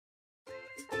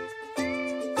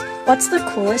What's the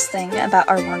coolest thing about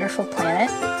our wonderful planet?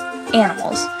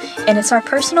 Animals. And it's our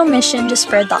personal mission to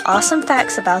spread the awesome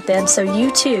facts about them so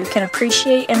you too can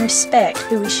appreciate and respect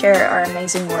who we share our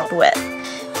amazing world with.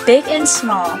 Big and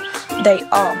small, they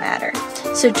all matter.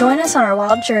 So join us on our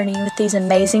wild journey with these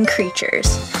amazing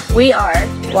creatures. We are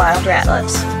Wild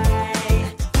Rattlers.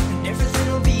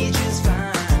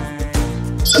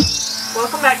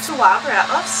 Welcome back to Wild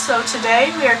Rattlers. So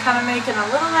today we are kind of making a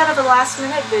little bit of a last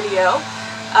minute video.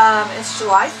 It's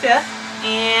July 5th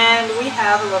and we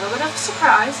have a little bit of a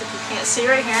surprise. If you can't see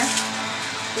right here,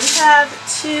 we have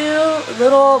two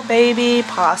little baby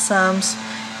possums,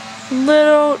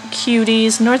 little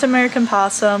cuties, North American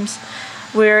possums.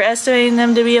 We're estimating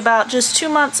them to be about just 2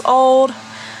 months old.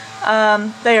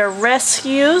 They are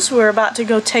rescues. We're about to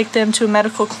go take them to a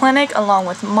medical clinic along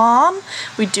with mom.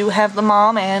 We do have the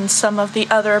mom and some of the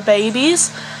other babies.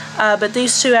 But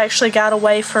these two actually got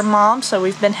away from mom, so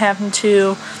we've been having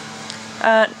to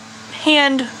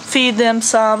hand feed them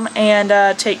some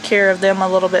and take care of them a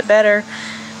little bit better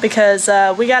because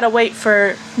we gotta wait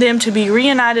for them to be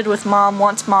reunited with mom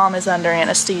once mom is under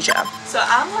anesthesia. So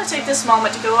I'm going to take this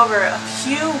moment to go over a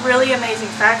few really amazing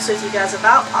facts with you guys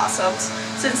about possums,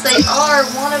 since they are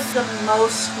one of the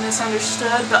most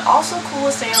misunderstood but also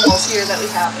coolest animals here that we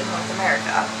have in North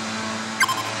America.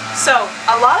 So,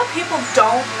 a lot of people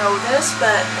don't know this,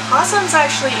 but possums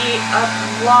actually eat a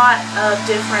lot of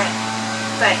different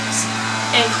things,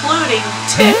 including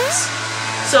ticks.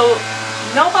 So,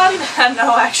 nobody that I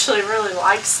know actually really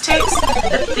likes ticks,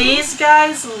 but these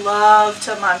guys love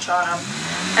to munch on them.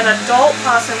 An adult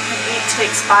possum can eat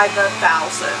ticks by the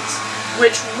thousands,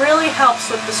 which really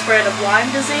helps with the spread of Lyme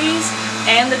disease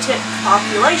and the tick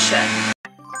population.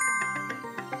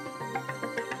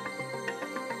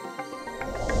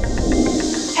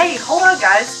 Hey, hold on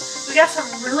guys, we got some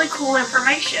really cool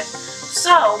information.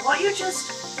 So, what you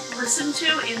just listened to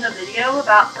in the video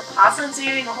about the possums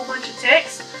eating a whole bunch of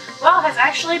ticks, well, has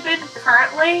actually been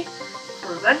currently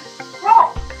proven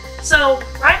wrong. So,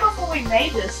 right before we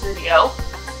made this video,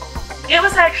 it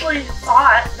was actually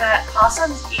thought that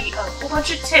possums eat a whole bunch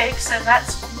of ticks, and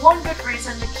that's one good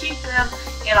reason to keep them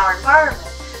in our environment.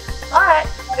 But,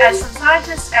 as some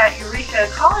scientists at Eureka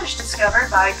College discovered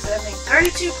by examining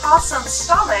 32 possum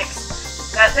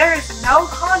stomachs, that there is no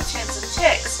contents of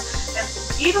ticks. And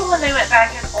even when they went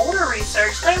back in older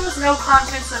research, there was no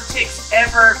contents of ticks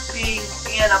ever being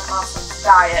in a possum's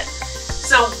diet.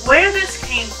 So where this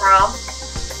came from,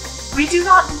 we do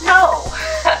not know.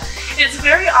 It's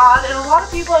very odd, and a lot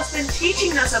of people have been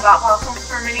teaching us about possums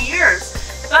for many years.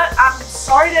 But I'm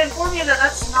sorry to inform you that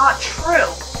that's not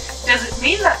true. Does it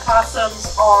mean that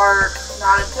possums are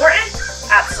not important?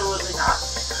 Absolutely not.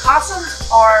 Possums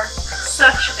are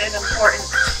such an important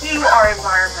to our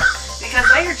environment because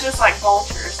they are just like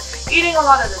vultures, eating a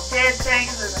lot of the dead things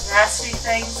and the nasty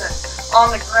things and on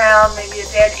the ground, maybe a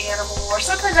dead animal or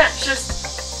something that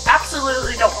just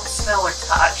absolutely don't want to smell or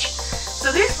touch. So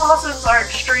these possums are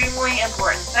extremely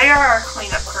important. They are our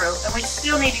cleanup crew, and we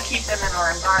still need to keep them in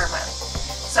our environment.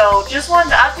 So just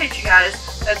wanted to update you guys.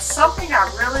 That's something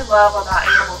I really love about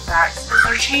animal facts, is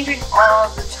they're changing all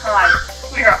the time.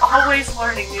 We are always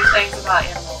learning new things about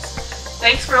animals.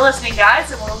 Thanks for listening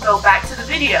guys, and we'll go back to the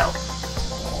video.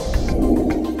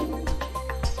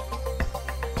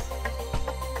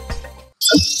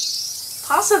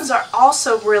 Possums are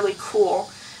also really cool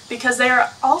because they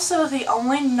are also the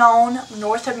only known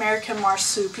North American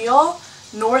marsupial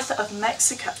north of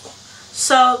Mexico.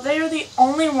 So they are the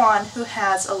only one who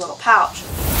has a little pouch.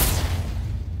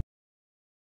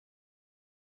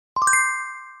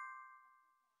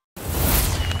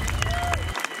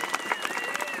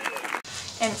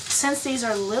 And since these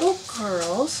are little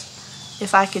girls,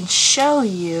 if I can show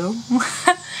you,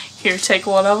 here, take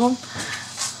one of them.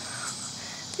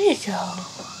 There you go.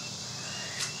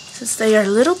 Since they are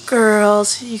little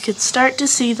girls, you can start to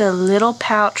see the little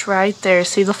pouch right there.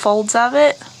 See the folds of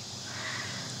it?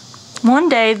 One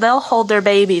day they'll hold their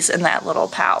babies in that little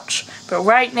pouch, but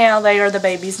right now they are the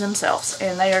babies themselves,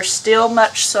 and they are still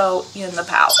much so in the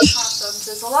pouch. Possums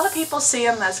is a lot of people see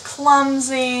them as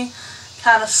clumsy,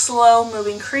 kind of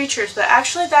slow-moving creatures, but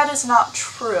actually that is not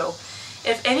true.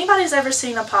 If anybody's ever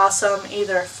seen a possum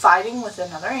either fighting with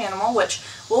another animal, which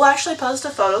we'll actually post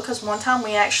a photo because one time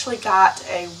we actually got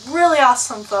a really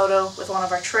awesome photo with one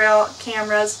of our trail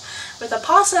cameras with a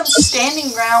possum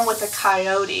standing ground with a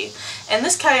coyote. And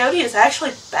this coyote is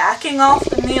actually backing off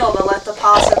the meal to let the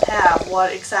possum have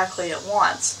what exactly it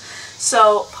wants.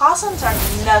 So possums are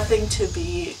nothing to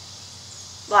be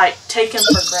taken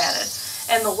for granted.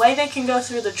 And the way they can go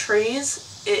through the trees,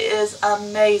 it is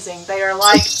amazing. They are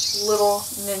like little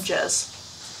ninjas.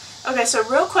 Okay, so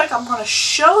real quick, I'm going to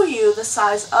show you the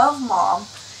size of Mom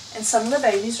and some of the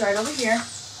babies right over here.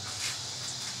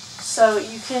 So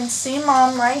you can see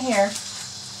Mom right here.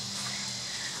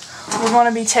 We're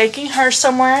going to be taking her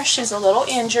somewhere. She's a little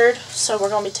injured, so we're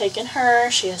going to be taking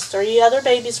her. She has 3 other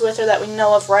babies with her that we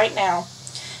know of right now.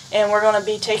 And we're going to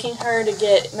be taking her to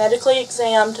get medically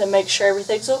examined to make sure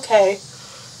everything's okay.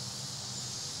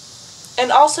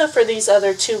 And also for these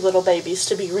other 2 little babies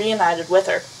to be reunited with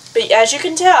her. But as you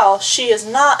can tell, she is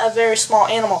not a very small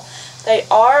animal. They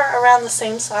are around the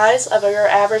same size of your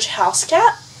average house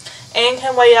cat and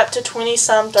can weigh up to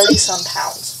 20-some, 30-some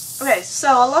pounds. Okay,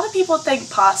 so a lot of people think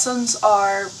possums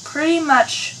are pretty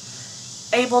much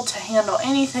able to handle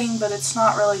anything, but it's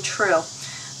not really true.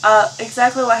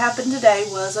 Exactly what happened today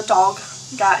was a dog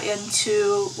got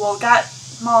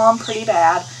Mom pretty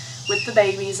bad with the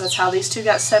babies. That's how these 2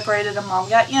 got separated and Mom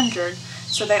got injured.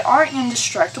 So they aren't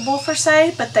indestructible per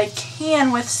se, but they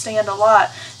can withstand a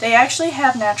lot. They actually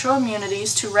have natural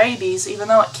immunities to rabies, even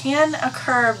though it can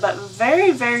occur, but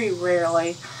very, very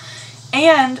rarely.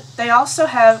 And they also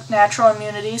have natural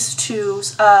immunities to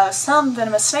some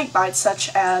venomous snake bites,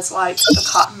 such as like the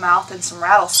cottonmouth and some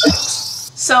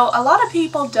rattlesnakes. So a lot of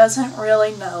people doesn't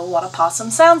really know what a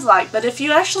possum sounds like, but if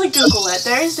you actually Google it,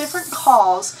 there is different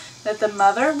calls that the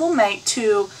mother will make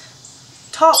to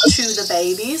talk to the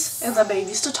babies and the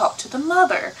babies to talk to the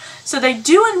mother. So they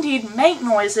do indeed make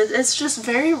noises. It's just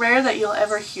very rare that you'll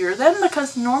ever hear them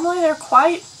because normally they're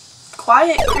quite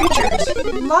quiet creatures.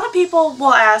 A lot of people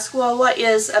will ask, well, what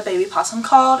is a baby possum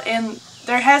called? And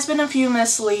there has been a few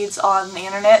misleads on the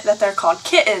internet that they're called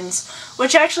kittens,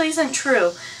 which actually isn't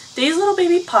true. These little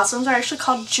baby possums are actually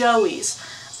called joeys.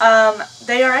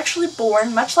 They are actually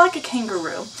born much like a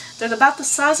kangaroo. They're about the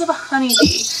size of a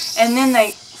honeybee, and then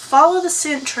they follow the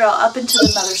scent trail up into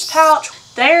the mother's pouch.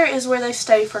 There is where they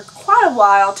stay for quite a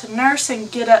while to nurse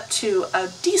and get up to a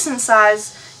decent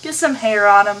size, get some hair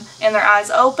on them, and their eyes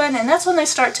open, and that's when they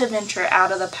start to venture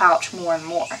out of the pouch more and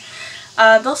more.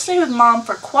 They'll stay with Mom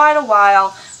for quite a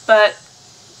while, but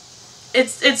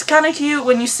it's kind of cute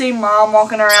when you see Mom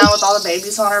walking around with all the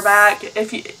babies on her back.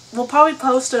 We'll probably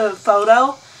post a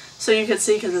photo so you can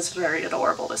see, because it's very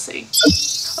adorable to see.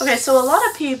 Okay, so a lot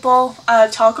of people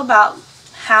talk about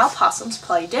how possums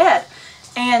play dead.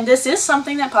 And this is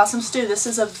something that possums do. This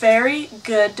is a very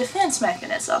good defense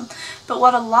mechanism. But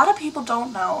what a lot of people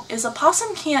don't know is a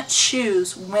possum can't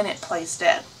choose when it plays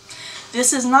dead.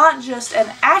 This is not just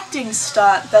an acting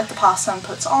stunt that the possum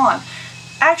puts on.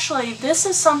 Actually, this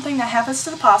is something that happens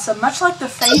to the possum, much like the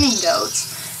fainting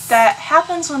goats, that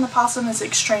happens when the possum is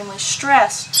extremely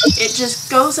stressed. It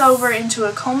just goes over into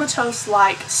a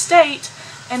comatose-like state,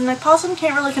 and the possum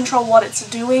can't really control what it's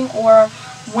doing or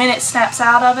when it snaps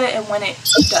out of it and when it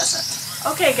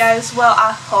doesn't. Okay guys, well,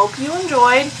 I hope you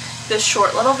enjoyed this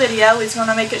short little video. He's going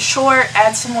to make it short,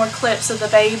 add some more clips of the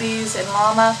babies and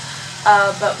Mama,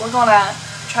 but we're going to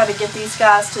try to get these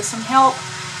guys to some help.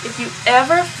 If you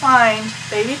ever find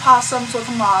baby possums with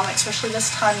a mom, especially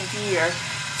this time of year,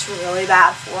 it's really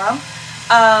bad for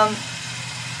them.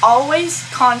 Always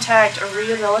contact a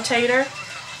rehabilitator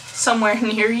somewhere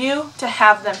near you to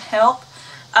have them help.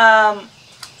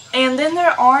 And then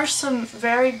there are some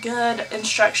very good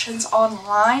instructions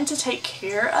online to take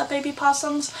care of baby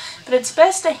possums, but it's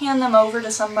best to hand them over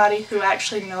to somebody who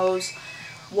actually knows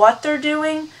what they're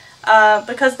doing,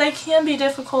 because they can be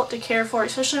difficult to care for,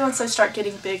 especially once they start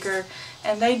getting bigger,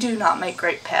 and they do not make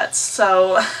great pets.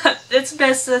 So it's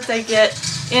best that they get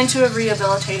into a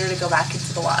rehabilitator to go back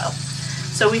into the wild.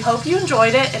 So we hope you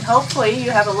enjoyed it, and hopefully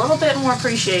you have a little bit more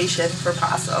appreciation for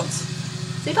possums.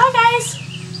 Say bye, guys!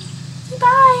 Say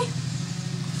bye!